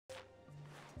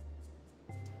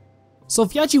So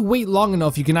if you actually wait long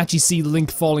enough, you can actually see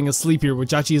Link falling asleep here,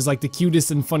 which actually is like the cutest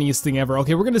and funniest thing ever.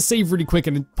 Okay, we're gonna save really quick,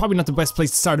 and it's probably not the best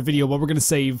place to start a video, but we're gonna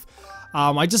save.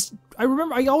 I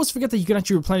remember, I always forget that you can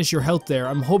actually replenish your health there.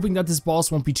 I'm hoping that this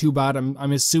boss won't be too bad.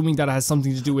 I'm assuming that it has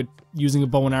something to do with using a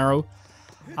bow and arrow.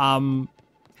 I'm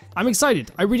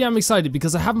excited. I really am excited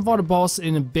because I haven't fought a boss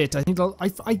in a bit. I think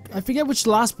I forget which the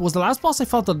last boss I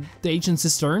fought the ancient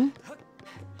cistern.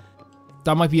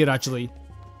 That might be it actually.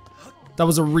 That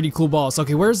was a really cool boss.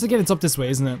 Okay, where is it again? It's up this way,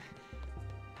 isn't it?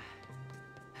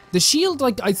 The shield,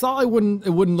 like, I thought it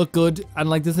wouldn't look good, and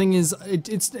like the thing is,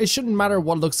 it shouldn't matter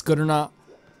what looks good or not,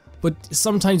 but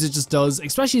sometimes it just does,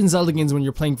 especially in Zelda games when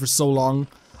you're playing for so long.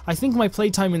 I think my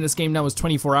playtime in this game now is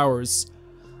 24 hours,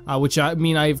 which I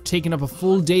mean I've taken up a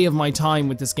full day of my time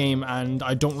with this game, and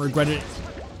I don't regret it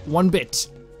one bit.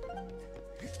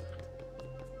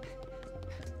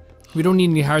 We don't need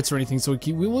any hearts or anything, so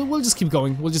we'll just keep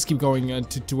going. We'll just keep going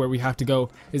to where we have to go.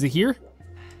 Is it here?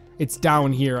 It's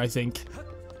down here, I think.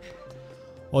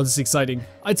 Oh, this is exciting.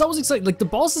 It's always exciting. Like, the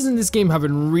bosses in this game have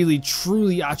been really,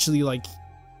 truly, actually, like,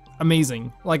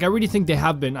 amazing. Like, I really think they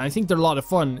have been. I think they're a lot of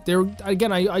fun. They're,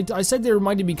 again, I said they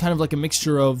reminded me kind of like a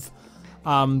mixture of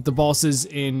the bosses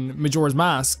in Majora's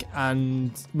Mask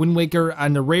and Wind Waker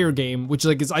and a Rare game, which,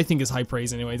 like, I think is high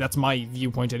praise anyway. That's my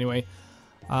viewpoint anyway.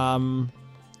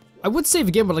 I would save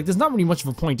again, but like, there's not really much of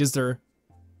a point, is there?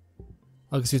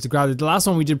 Okay, so you have to grab it. The last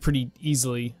one we did pretty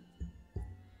easily.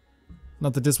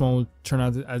 Not that this one will turn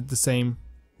out the same.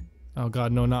 Oh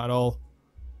god, no, not at all.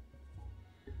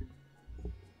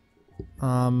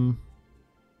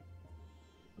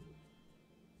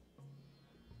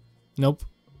 Nope.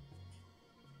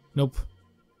 Nope.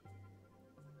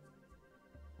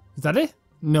 Is that it?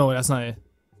 No, that's not it.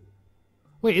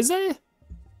 Wait, is that it?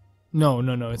 No,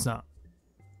 it's not.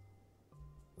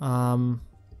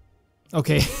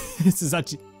 Okay, this is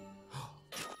actually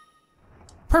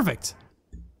perfect.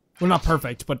 Well, not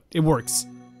perfect, but it works.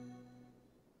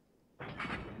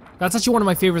 That's actually one of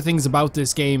my favorite things about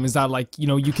this game is that, like, you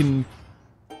know, you can,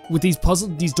 with these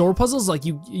door puzzles, like,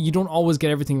 you don't always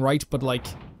get everything right, but like,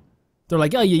 they're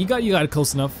like, oh yeah, you got it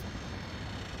close enough.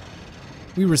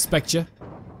 We respect you.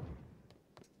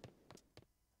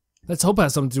 Let's hope it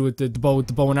has something to do with the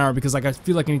bow and arrow, because like I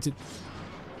feel like I need to.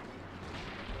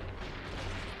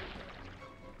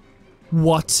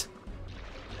 What?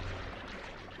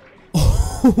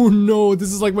 Oh no,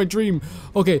 this is like my dream.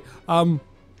 Okay,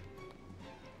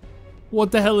 what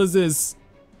the hell is this?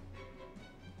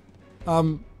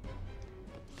 Do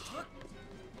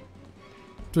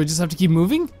I just have to keep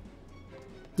moving?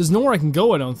 There's nowhere I can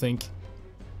go, I don't think.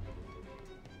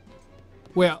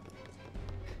 Well,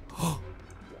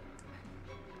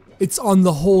 it's on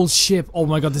the whole ship. Oh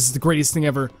my god, this is the greatest thing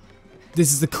ever.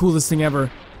 This is the coolest thing ever.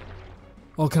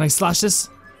 Oh, can I slash this?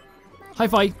 Hi,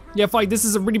 fight. Yeah, fight. This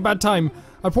is a really bad time.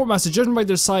 Our port master, judging by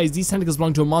their size, these tentacles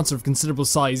belong to a monster of considerable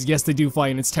size. Yes, they do, fight,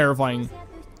 and it's terrifying.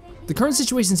 The current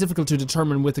situation is difficult to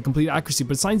determine with a complete accuracy,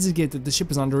 but signs indicate that the ship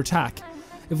is under attack.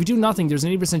 If we do nothing, there's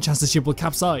an 80% chance the ship will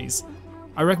capsize.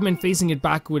 I recommend facing it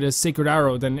back with a sacred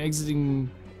arrow, then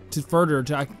exiting to further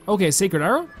attack. Okay, a sacred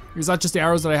arrow? Is that just the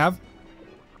arrows that I have?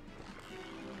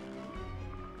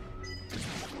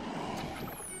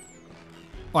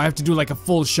 Oh, I have to do like a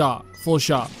full shot. Full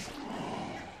shot.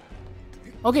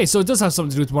 Okay, so it does have something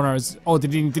to do with 1 hour. Oh, they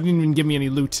didn't even give me any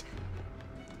loot.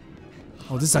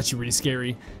 Oh, this is actually really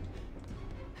scary.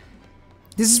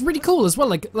 This is really cool as well.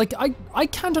 Like I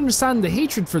can't understand the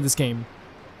hatred for this game.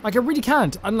 Like, I really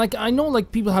can't. And like, I know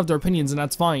like people have their opinions and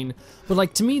that's fine. But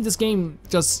like, to me, this game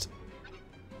just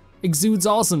exudes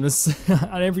awesomeness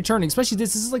at every turn. Especially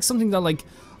this is like something that like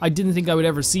I didn't think I would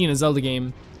ever see in a Zelda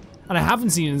game. And I haven't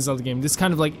seen it in a Zelda game. This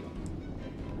kind of like,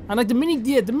 and like the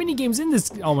mini games in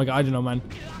this. Oh my god, I don't know, man.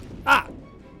 Ah,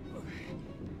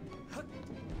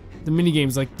 the mini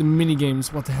games, like the mini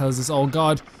games. What the hell is this? Oh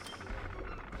god.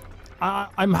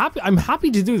 I'm happy. I'm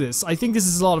happy to do this. I think this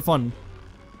is a lot of fun.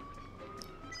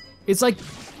 It's like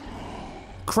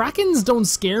Krakens don't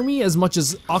scare me as much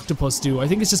as octopus do. I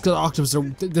think it's just because octopus are.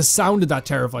 The sound of that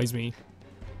terrifies me.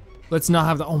 Let's not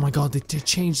have that. Oh my god, they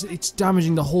changed. It's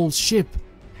damaging the whole ship.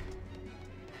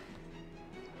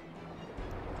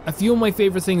 A few of my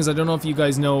favorite things, I don't know if you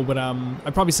guys know, but I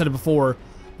probably said it before,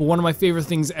 but one of my favorite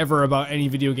things ever about any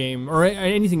video game, or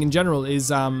anything in general, is,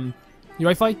 you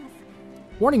right, fight?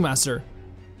 Warning Master.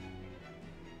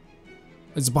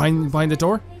 Is it behind the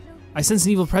door? I sense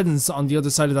an evil presence on the other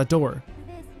side of that door.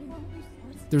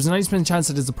 There's a 90% chance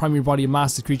that it's the primary body of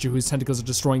mass, the creature whose tentacles are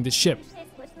destroying this ship.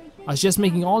 I suggest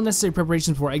making all necessary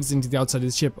preparations before exiting to the outside of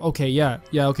the ship. Okay, yeah,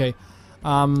 okay.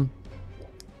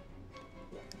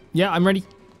 Yeah, I'm ready.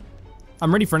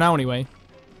 I'm ready for now anyway.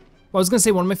 Well, I was gonna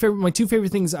say one of my two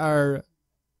favorite things are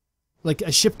like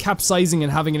a ship capsizing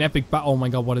and having an epic oh my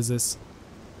god, what is this?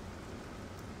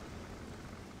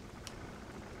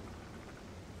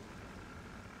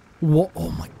 What? Oh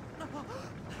my.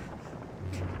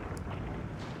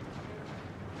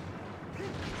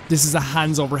 This is a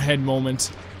hands over head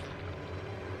moment.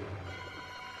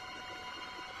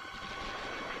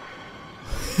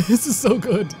 This is so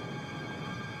good.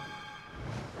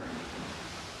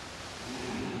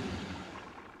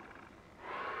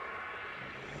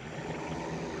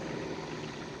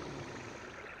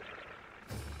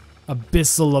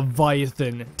 Abyssal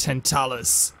Leviathan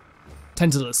Tentalus.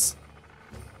 Tentalus.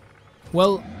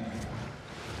 Well,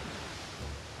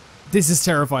 this is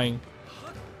terrifying.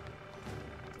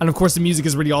 And of course the music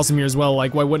is really awesome here as well,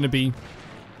 like why wouldn't it be?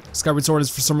 Skyward Sword is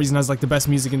for some reason has like the best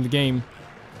music in the game.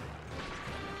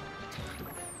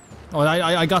 Oh,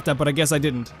 I got that, but I guess I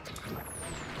didn't.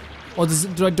 Oh,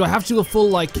 do I have to do a full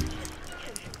like...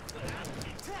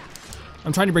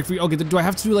 I'm trying to break free. Okay, do I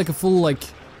have to do like a full like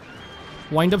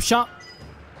wind-up shot?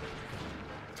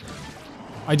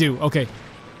 I do, okay.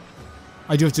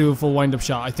 I do have to do a full wind-up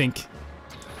shot, I think.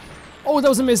 Oh, that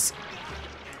was a miss.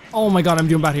 Oh my god, I'm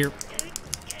doing bad here.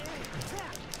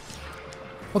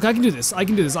 Okay, I can do this. I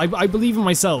can do this. I believe in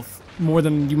myself more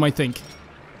than you might think.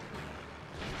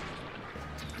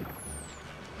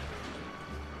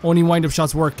 Only wind-up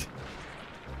shots work.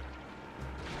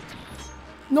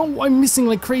 No, I'm missing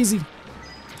like crazy.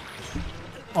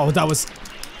 Oh, that was...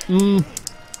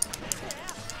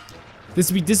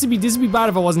 This would be bad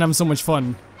if I wasn't having so much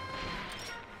fun.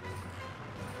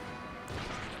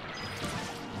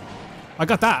 I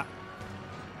got that.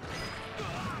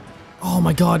 Oh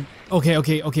my god. Okay.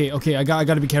 I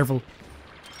gotta be careful.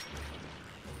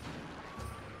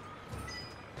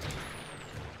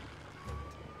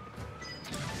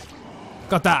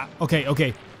 Got that.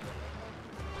 Okay.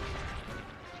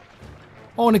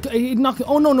 Oh, and it knocked.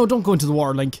 Oh no, don't go into the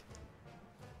water, Link.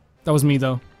 That was me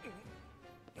though.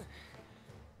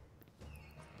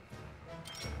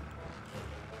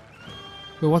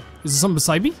 Wait, what? Is there something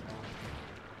beside me?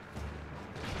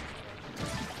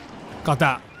 Got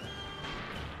that.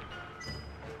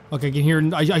 Okay, I can hear.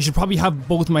 I should probably have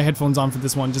both my headphones on for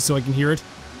this one, just so I can hear it.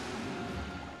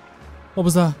 What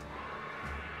was that?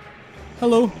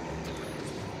 Hello?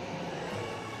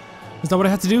 Is that what I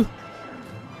had to do?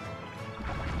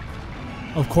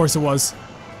 Of course it was.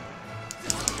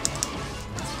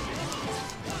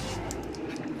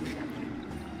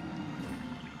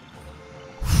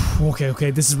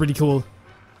 Okay, this is really cool.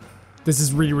 This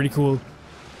is really cool.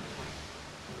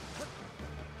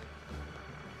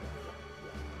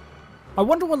 I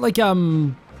wonder what like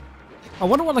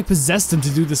possessed him to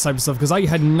do this type of stuff, because I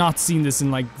had not seen this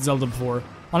in like Zelda before.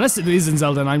 Unless it is in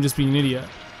Zelda and I'm just being an idiot.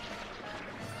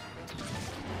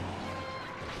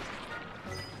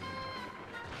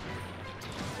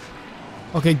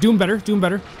 Okay, doing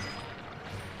better.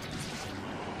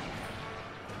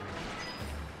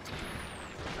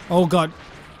 Oh god.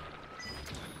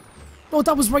 Oh,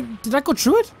 that was right. Did I go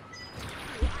through it?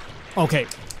 Okay.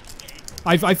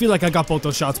 I feel like I got both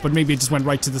those shots, but maybe it just went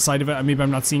right to the side of it, and maybe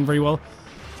I'm not seeing very well.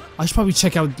 I should probably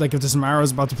check out, like, if there's some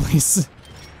arrows about the place.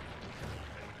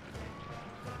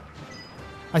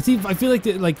 I feel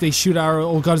like they shoot arrow.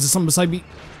 Oh god, is there something beside me?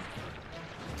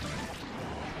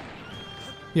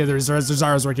 Yeah, there's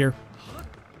arrows right here.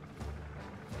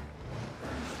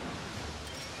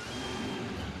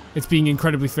 It's being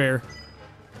incredibly fair.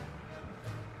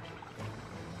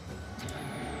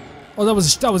 Oh, that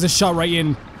was a shot right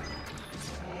in.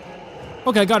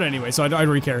 Okay, I got it anyway, so I don't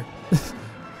really care.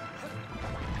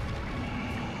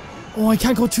 Oh, I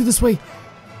can't go through this way.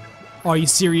 Oh, are you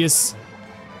serious?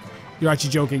 You're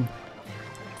actually joking.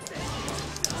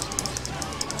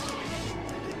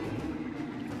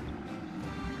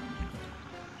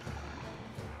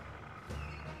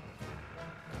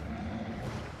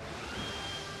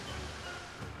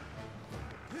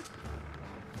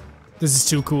 This is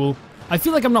too cool. I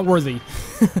feel like I'm not worthy.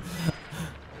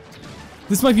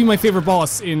 This might be my favorite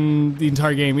boss in the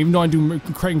entire game, even though I'm doing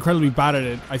incredibly bad at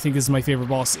it. I think this is my favorite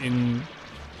boss in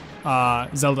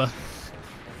Zelda.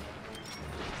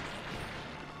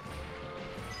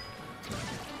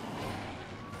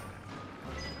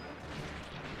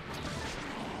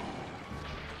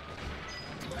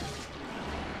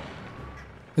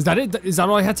 Is that it? Is that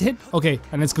all I had to hit? Okay,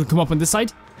 and it's gonna come up on this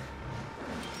side?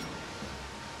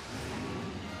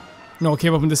 No, it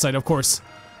came up on this side, of course.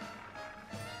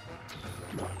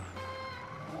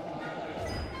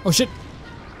 Oh shit.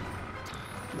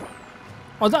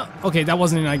 Oh, okay, that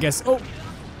wasn't it, I guess.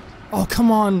 Oh, come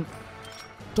on.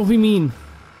 Don't be mean.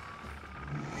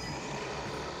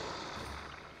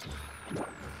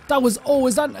 That was... Oh,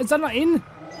 is that not in?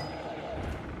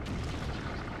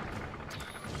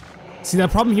 See,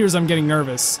 that problem here is I'm getting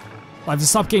nervous. I have to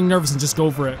stop getting nervous and just go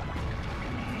for it.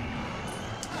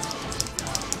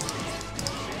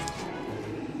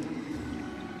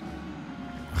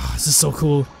 Oh, this is so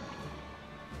cool.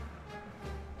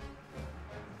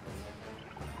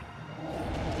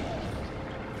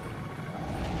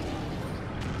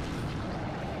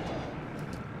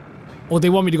 Oh, they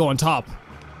want me to go on top.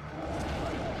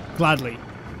 Gladly.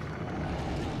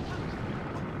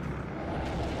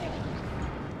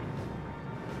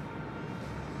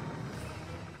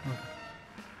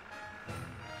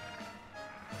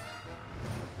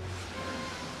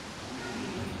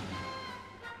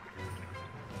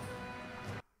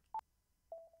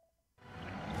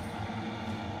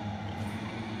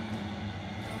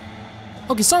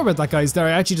 Okay, sorry about that, guys. There,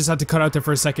 I actually just had to cut out there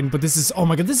for a second, but this is... Oh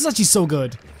my god, this is actually so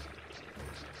good.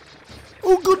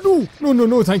 Oh god, no! No, no,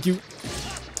 no, thank you.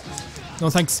 No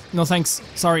thanks, no thanks.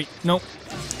 Sorry, no.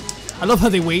 I love how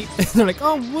they wait. They're like,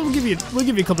 oh, we'll give you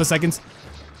a couple of seconds.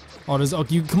 Oh, there's... Oh,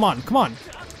 you... Come on, come on.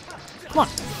 Come on.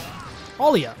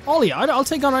 All of ya, all of ya. I'll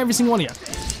take on every single one of ya.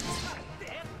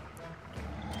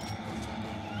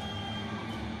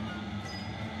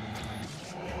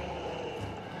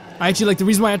 I actually, like, the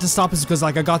reason why I had to stop is because,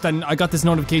 like, I got this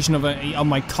notification of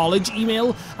my college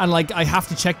email, and, like, I have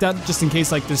to check that just in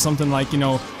case, like, there's something, like, you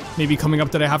know, maybe coming up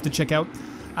that I have to check out.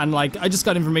 And, like, I just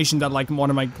got information that, like,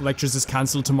 one of my lectures is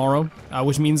cancelled tomorrow,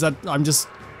 which means that I'm just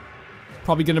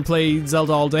probably gonna play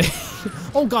Zelda all day.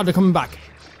 Oh god, they're coming back.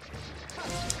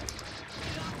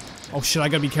 Oh shit, I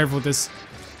gotta be careful with this.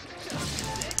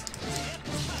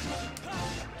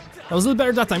 That was a little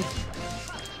better that time.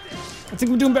 I think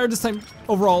we're doing better this time,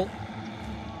 overall.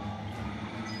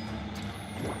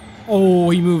 Oh,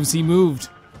 he moves, he moved.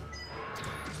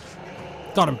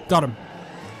 Got him, got him.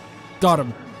 Got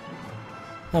him.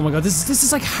 Oh my god, this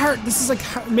is like heart, this is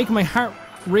like making my heart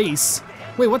race.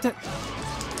 Wait, what the?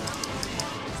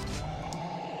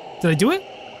 Did I do it?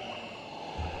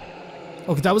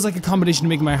 Okay, that was like a combination of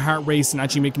making my heart race and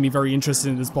actually making me very interested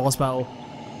in this boss battle.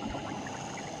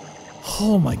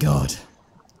 Oh my god.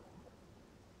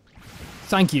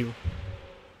 Thank you.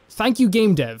 Thank you,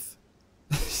 game dev.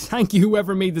 Thank you,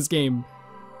 whoever made this game.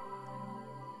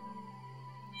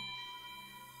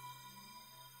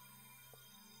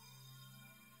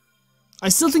 I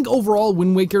still think overall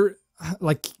Wind Waker,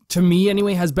 like, to me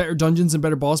anyway, has better dungeons and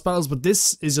better boss battles, but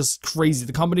this is just crazy.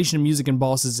 The combination of music and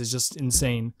bosses is just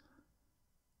insane.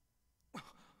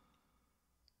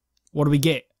 What do we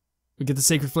get? We get the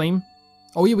Sacred Flame?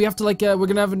 Oh yeah, we have to, like, we're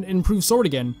gonna have an improved sword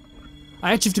again.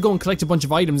 I actually have to go and collect a bunch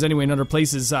of items anyway in other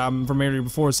places from earlier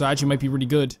before, so it actually might be really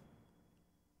good.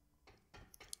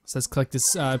 So let's collect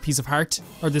this piece of heart,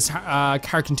 or this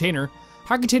heart container.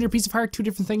 Heart container, piece of heart, two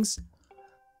different things.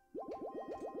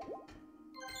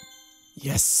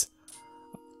 Yes!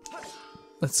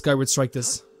 Let's Skyward strike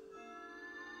this.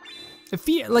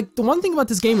 It like, the one thing about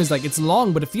this game is, like, it's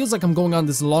long, but it feels like I'm going on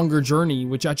this longer journey,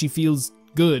 which actually feels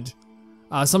good.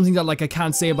 Something that, like, I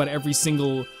can't say about every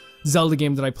single Zelda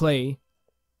game that I play.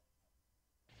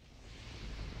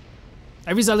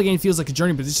 Every Zelda game feels like a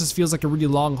journey, but this just feels like a really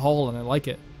long haul, and I like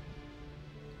it.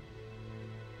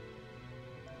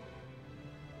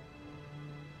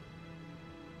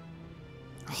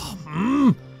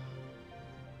 Oh,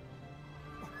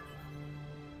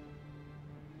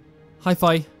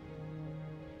 Hi-fi.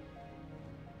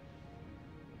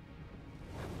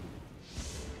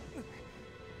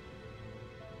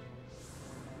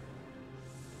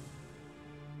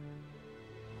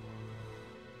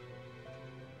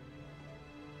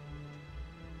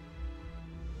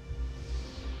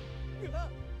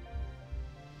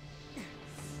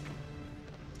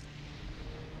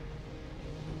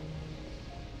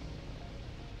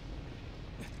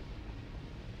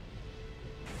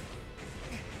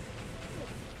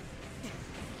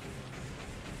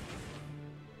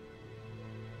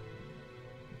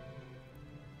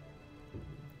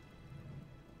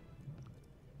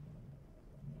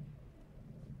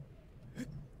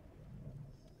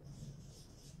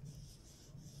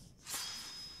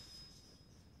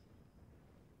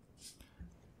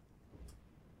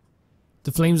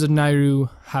 The flames of Nairu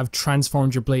have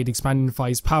transformed your blade, expanding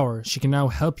Fi's power. She can now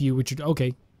help you with your...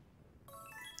 Okay.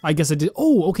 I guess I did...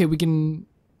 Oh, okay, we can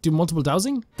do multiple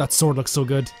dowsing? That sword looks so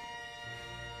good.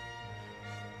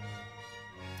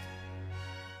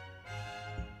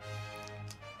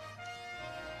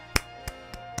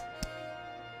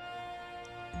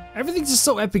 Everything's just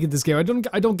so epic in this game. I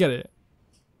don't get it.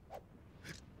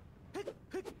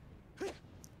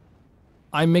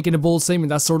 I'm making a bold statement.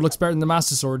 That sword looks better than the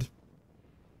Master Sword.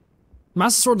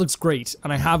 Master Sword looks great,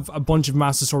 and I have a bunch of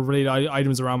Master Sword related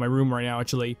items around my room right now,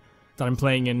 actually, that I'm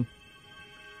playing in.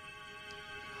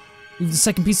 The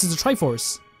second piece is the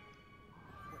Triforce.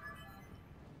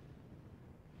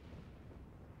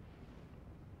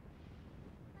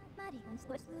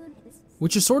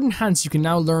 With your sword in hand, you can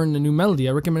now learn a new melody.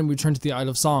 I recommend we return to the Isle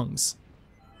of Songs.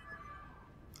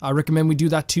 I recommend we do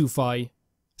that too, Fi.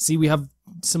 See, we have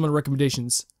similar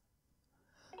recommendations.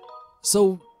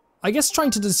 So, I guess trying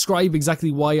to describe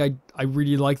exactly why I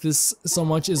really like this so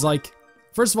much is like,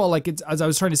 first of all, like, it's, as I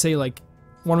was trying to say, like,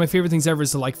 one of my favorite things ever is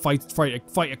to like fight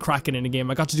a kraken in a game.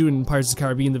 I got to do it in Pirates of the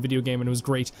Caribbean, the video game, and it was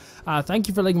great. Thank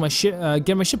you for letting my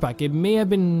get my ship back. It may have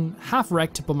been half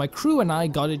wrecked, but my crew and I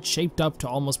got it shaped up to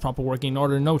almost proper working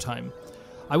order in no time.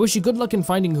 I wish you good luck in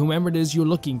finding whomever it is you're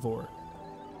looking for.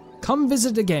 Come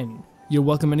visit again. You're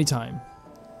welcome anytime.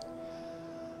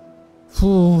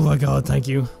 Oh my god, thank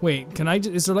you. Wait, can I?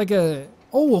 Is there like a?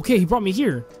 Oh, okay, he brought me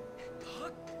here.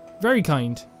 Very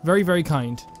kind. Very, very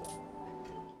kind.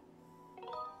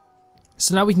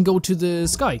 So now we can go to the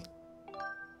sky.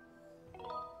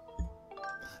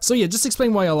 So yeah, just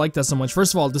explain why I like that so much.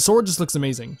 First of all, the sword just looks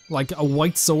amazing. Like a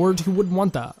white sword, who wouldn't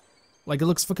want that? Like it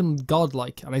looks fucking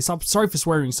godlike. And sorry for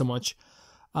swearing so much.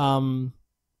 But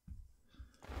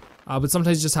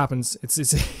sometimes it just happens.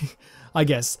 It's I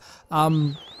guess.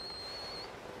 But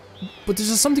there's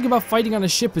just something about fighting on a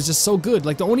ship is just so good.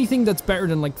 Like the only thing that's better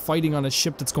than like fighting on a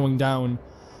ship that's going down,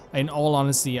 in all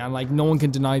honesty, and like no one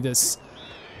can deny this,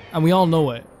 and we all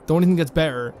know it. The only thing that's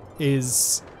better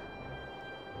is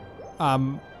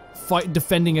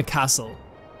defending a castle.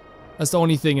 That's the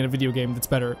only thing in a video game that's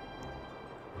better.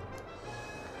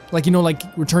 Like, you know, like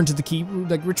return to the keep,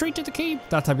 like retreat to the keep,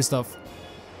 that type of stuff.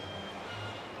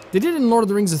 They did it in Lord of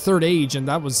the Rings: The Third Age, and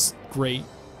that was great.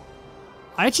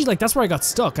 I actually, like, that's where I got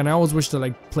stuck, and I always wished I,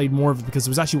 like, played more of it, because it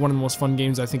was actually one of the most fun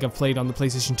games I think I've played on the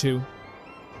PlayStation 2.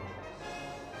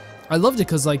 I loved it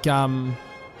because, like, you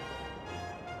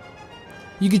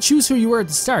could choose who you were at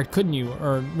the start, couldn't you?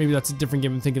 Or maybe that's a different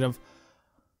game I'm thinking of.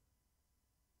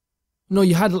 No,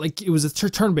 you had, like, it was a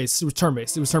turn-based. It was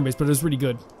turn-based. It was turn-based, but it was really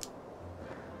good.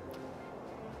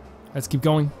 Let's keep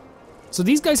going. So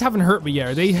these guys haven't hurt me yet.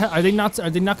 Are they not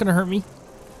gonna hurt me?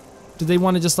 Do they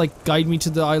want to just like guide me to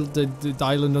the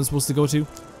island I'm supposed to go to?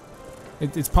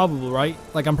 It's probable, right?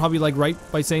 Like I'm probably like right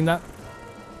by saying that.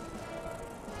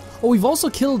 Oh, we've also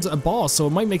killed a boss, so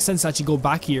it might make sense to actually go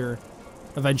back here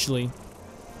eventually.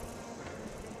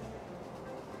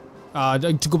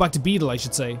 To go back to Beetle, I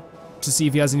should say, to see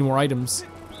if he has any more items.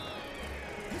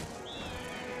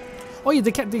 Oh yeah,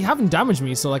 they haven't damaged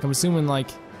me, so like I'm assuming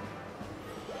like.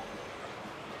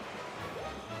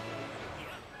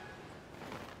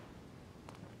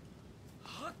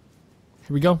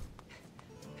 Here we go.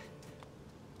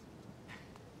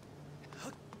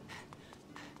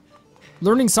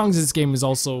 Learning songs in this game is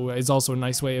also a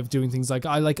nice way of doing things.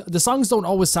 Like the songs don't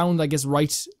always sound, I guess,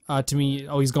 right to me.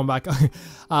 Oh, he's going back.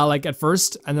 Like at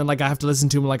first, and then like I have to listen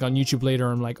to him like on YouTube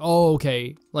later. I'm like, oh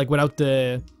okay. Like without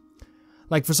the,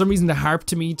 like for some reason the harp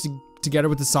to me together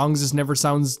with the songs just never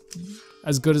sounds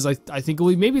as good as I think it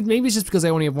will. Maybe it's just because I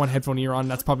only have one headphone ear on.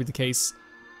 That's probably the case.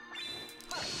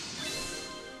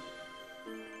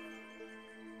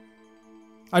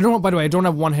 By the way, I don't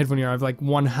have one headphone ear. I have like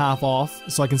one half off,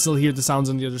 so I can still hear the sounds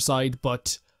on the other side,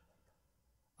 but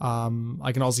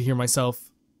I can also hear myself.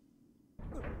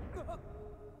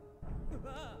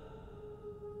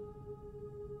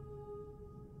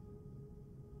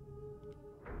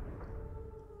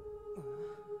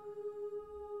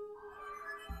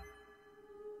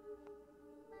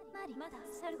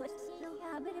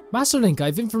 Master Link, I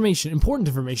have information, important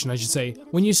information I should say.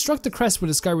 When you struck the crest with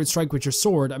a Skyward Strike with your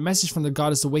sword, a message from the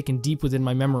goddess awakened deep within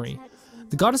my memory.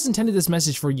 The goddess intended this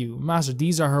message for you. Master,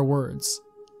 these are her words.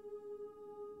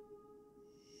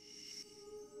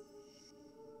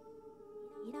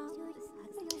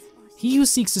 He who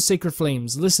seeks the sacred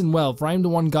flames, listen well, for I am the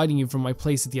one guiding you from my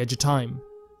place at the edge of time.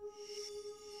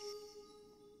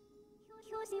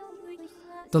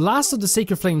 The last of the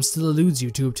sacred flames still eludes you.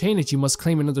 To obtain it, you must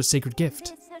claim another sacred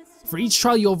gift. For each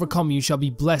trial you overcome, you shall be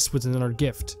blessed with another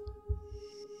gift.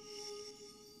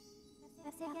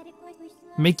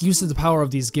 Make use of the power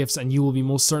of these gifts, and you will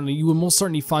most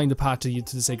certainly find the path to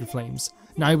the sacred flames.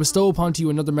 Now I bestow upon you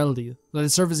another melody. Let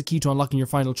it serve as a key to unlocking your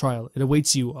final trial. It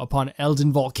awaits you upon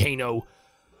Elden Volcano.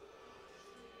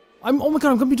 Oh my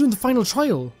god, I'm gonna be doing the final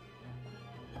trial.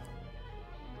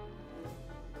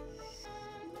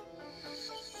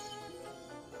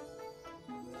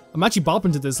 I'm actually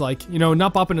bopping to this, like, you know,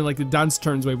 not bopping in like the dance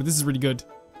turns way, but this is really good.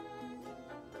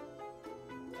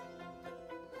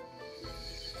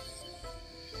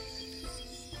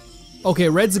 Okay,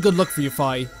 red's a good look for you,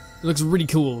 Fi. It looks really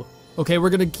cool. Okay, we're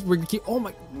gonna keep. Oh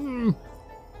my.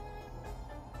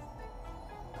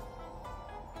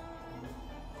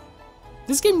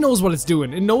 This game knows what it's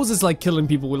doing. It knows it's like killing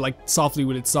people with like softly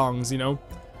with its songs, you know?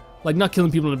 Like not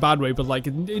killing people in a bad way, but like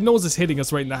it knows it's hitting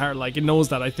us right in the heart. Like it knows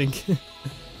that, I think.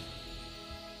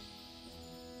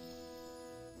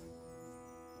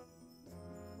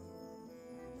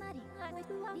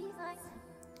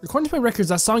 According to my records,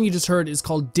 that song you just heard is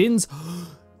called Din's.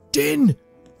 Din!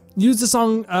 Use the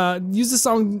song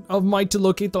of Might to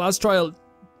locate the last trial.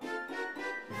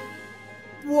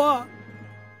 What?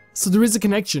 So there is a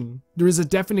connection. There is a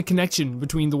definite connection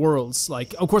between the worlds.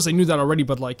 Like, of course I knew that already,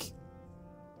 but like,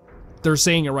 they're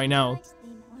saying it right now.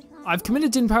 I've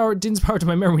committed Din's power to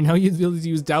my memory. Now you'll be able to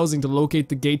use dowsing to locate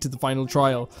the gate to the final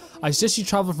trial. I suggest you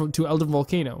travel to Elden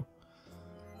Volcano.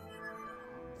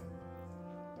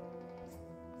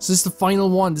 So this is the final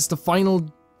one. This is the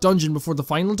final dungeon before the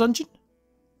final dungeon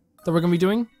that we're gonna be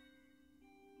doing.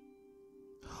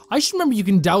 I should remember you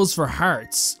can douse for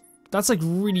hearts. That's like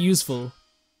really useful.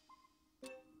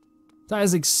 That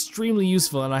is extremely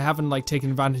useful, and I haven't like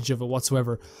taken advantage of it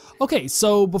whatsoever. Okay,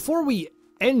 so before we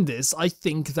end this, I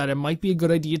think that it might be a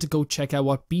good idea to go check out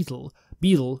what Beetle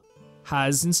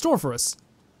has in store for us.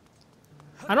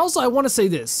 And also, I want to say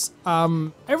this: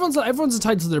 everyone's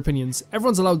entitled to their opinions.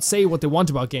 Everyone's allowed to say what they want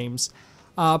about games.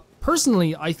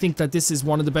 Personally, I think that this is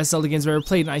one of the best Zelda games I've ever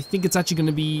played, and I think it's actually going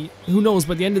to be, who knows,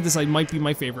 by the end of this, it might be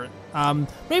my favorite.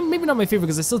 Maybe not my favorite,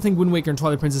 because I still think Wind Waker and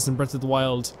Twilight Princess and Breath of the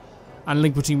Wild and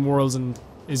Link Between Worlds and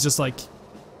is just like,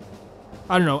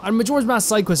 I don't know. And Majora's Mask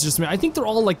side quests just, I think they're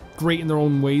all like great in their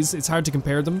own ways. It's hard to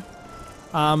compare them.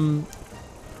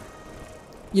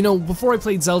 You know, before I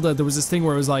played Zelda, there was this thing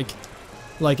where it was like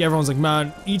everyone's like,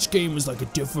 man, each game is like a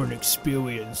different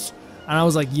experience. And I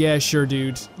was like, yeah, sure,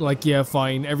 dude. Like, yeah,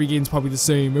 fine. Every game's probably the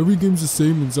same. Every game's the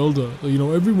same in Zelda. You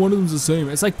know, every one of them's the same.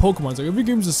 It's like Pokemon. It's like, every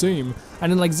game's the same.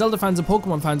 And then, like, Zelda fans and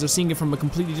Pokemon fans are seeing it from a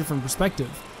completely different perspective.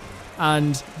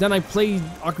 And then I played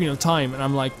Ocarina of Time, and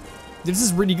I'm like, this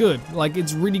is really good. Like,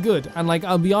 it's really good. And, like,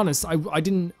 I'll be honest, I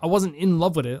wasn't in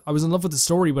love with it. I was in love with the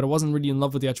story, but I wasn't really in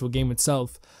love with the actual game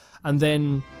itself. And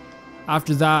then,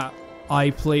 after that,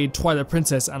 I played Twilight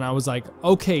Princess, and I was like,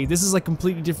 okay, this is like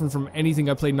completely different from anything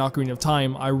I played in Ocarina of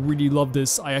Time. I really love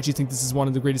this. I actually think this is one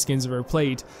of the greatest games I've ever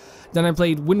played. Then I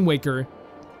played Wind Waker,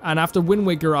 and after Wind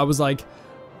Waker, I was like,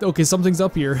 okay, something's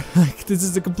up here. Like, this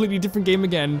is a completely different game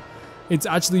again. It's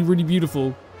actually really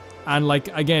beautiful, and like,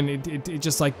 again, it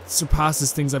just like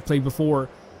surpasses things I've played before.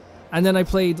 And then I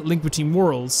played Link Between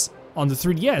Worlds on the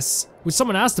 3DS, which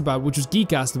someone asked about, which was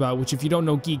Geek asked about, which if you don't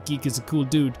know Geek is a cool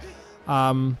dude.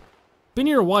 Been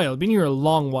here a while, been here a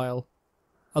long while.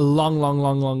 A long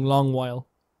while.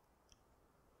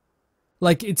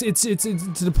 Like, it's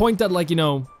to the point that, like, you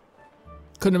know,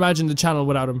 couldn't imagine the channel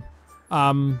without him.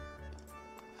 Oh,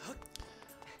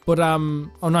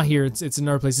 not here, it's in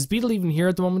another place. Is Beetle even here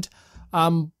at the moment?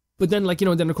 But then, like, you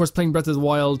know, then of course playing Breath of the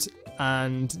Wild,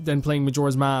 and then playing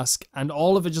Majora's Mask, and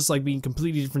all of it just, like, being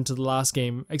completely different to the last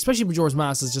game. Especially Majora's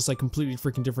Mask is just, like, completely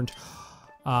freaking different,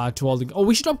 to all the... Oh,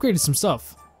 we should upgrade some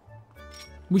stuff.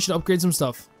 We should upgrade some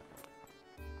stuff.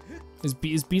 Is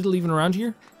Beetle even around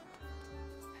here?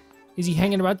 Is he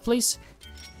hanging about the place?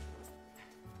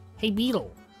 Hey,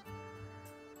 Beetle.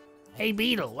 Hey,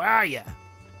 Beetle, where are ya?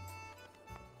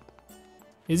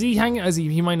 Is he hanging?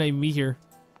 He might not even be here.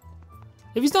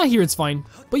 If he's not here, it's fine.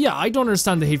 But yeah, I don't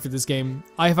understand the hate for this game.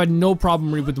 I have had no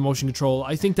problem really with the motion control.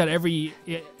 I think that every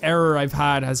error I've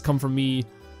had has come from me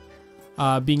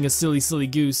being a silly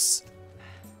goose.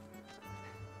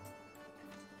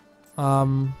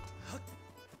 I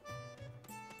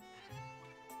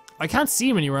can't see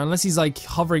him anywhere unless he's like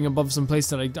hovering above some place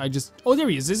that I just... Oh, there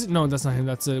he is. Is it? No, that's not him.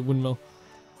 That's a windmill.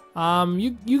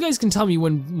 You guys can tell me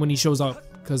when he shows up,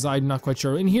 because I'm not quite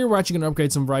sure. In here, we're actually going to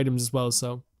upgrade some of our items as well,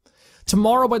 so...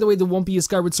 Tomorrow, by the way, there won't be a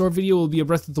Skyward Sword video. It will be a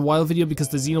Breath of the Wild video because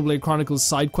the Xenoblade Chronicles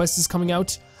side quest is coming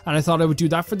out, and I thought I would do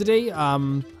that for the day.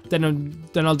 Then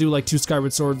I'll do like 2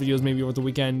 Skyward Sword videos maybe over the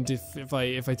weekend if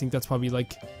I think that's probably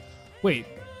like... Wait.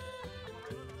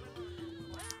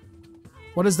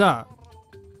 What is that?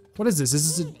 What is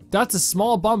this? That's a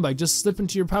small bomb bag. Just slip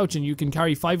into your pouch and you can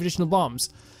carry 5 additional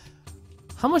bombs.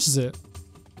 How much is it?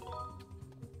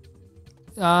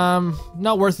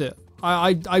 Not worth it.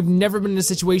 I've never been in a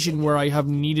situation where I have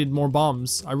needed more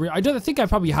bombs. I think I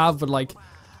probably have, but like,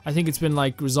 I think it's been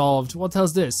like resolved. What the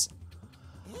hell's this?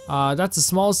 That's a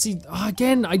small seed.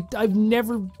 Again, I've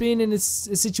never been in a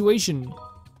situation.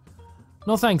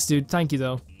 No thanks, dude. Thank you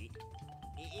though.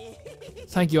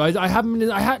 Thank you. I haven't been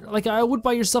in, I would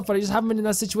buy your stuff, but I just haven't been in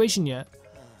that situation yet.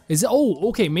 Is it? Oh,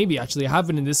 okay, maybe actually. I have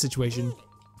been in this situation.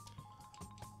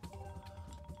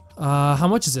 How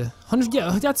much is it? 100?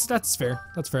 Yeah, that's fair.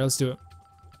 That's fair. Let's do it.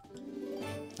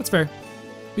 That's fair.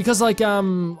 Because like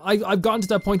I've gotten to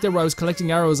that point there where I was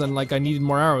collecting arrows and like I needed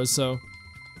more arrows, so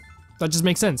that just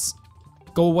makes sense.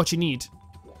 Go with what you need,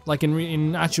 like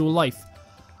in actual life.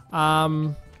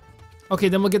 Okay,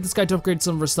 then we'll get this guy to upgrade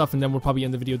some of our stuff, and then we'll probably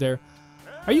end the video there.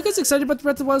 Are you guys excited about the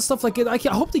Breath of the Wild stuff? Like, I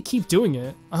hope they keep doing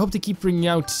it. I hope they keep bringing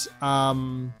out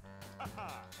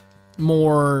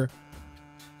more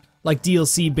like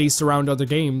DLC based around other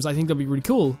games. I think that'd be really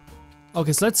cool.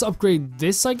 Okay, so let's upgrade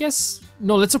this, I guess.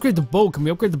 No, let's upgrade the bow. Can we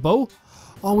upgrade the bow?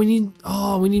 Oh, we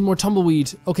need more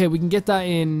tumbleweed. Okay, we can get that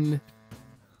in.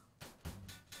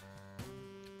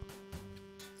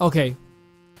 Okay.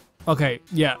 Okay,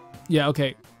 yeah. Yeah,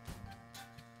 okay.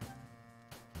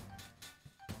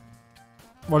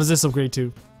 What does this upgrade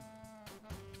to?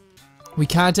 We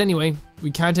can't anyway.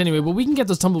 We can't anyway, but we can get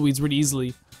those tumbleweeds really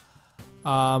easily.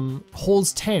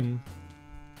 Holds 10.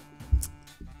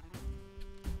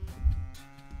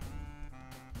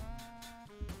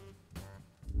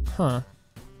 Huh.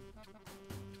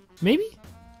 Maybe?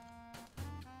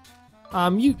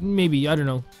 Maybe, I don't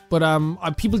know.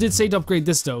 But, people did say to upgrade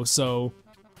this though, so...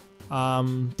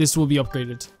 this will be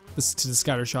upgraded. This to the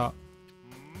scatter shot.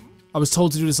 I was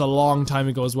told to do this a long time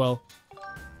ago as well.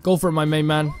 Go for it, my main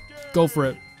man. Go for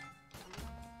it.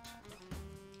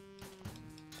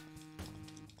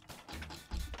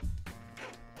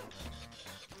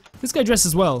 This guy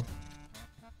dresses well.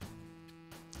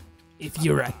 If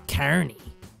you're a carny.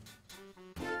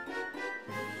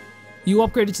 You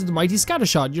upgraded to the mighty scatter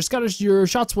shot. Your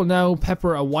shots will now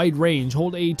pepper a wide range.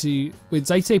 Hold A to... Wait,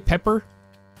 did I say pepper?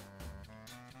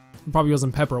 It probably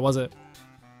wasn't pepper, was it?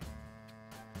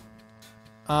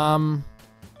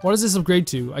 What does this upgrade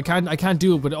to? I can't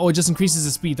do it, but oh, it just increases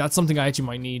the speed. That's something I actually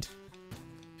might need.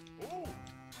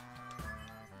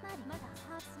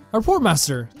 Our Report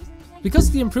Master. Because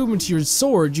of the improvement to your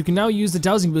sword, you can now use the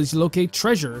dowsing ability to locate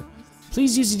treasure.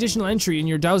 Please use the additional entry in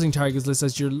your dowsing targets list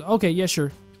as your... Okay, yeah,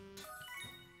 sure.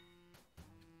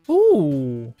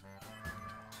 Ooh.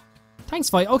 Thanks,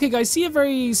 Fight. Okay, guys, see you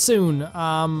very soon.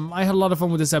 I had a lot of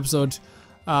fun with this episode.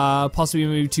 Possibly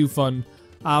maybe too fun.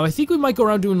 I think we might go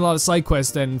around doing a lot of side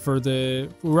quests then for the...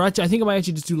 I think I might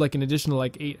actually just do like an additional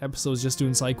like 8 episodes just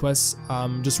doing side quests.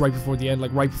 Just right before the end,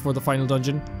 like right before the final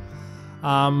dungeon.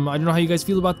 I don't know how you guys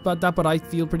feel about that, but I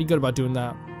feel pretty good about doing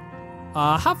that.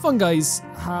 Have fun, guys.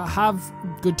 Have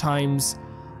good times.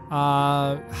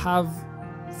 Have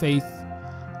faith.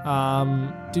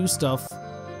 Do stuff.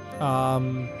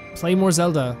 Play more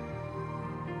Zelda.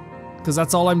 Because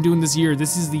that's all I'm doing this year.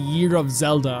 This is the year of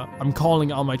Zelda. I'm calling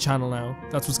it on my channel now.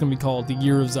 That's what's going to be called. The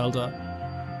year of Zelda.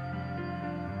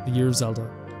 The year of Zelda.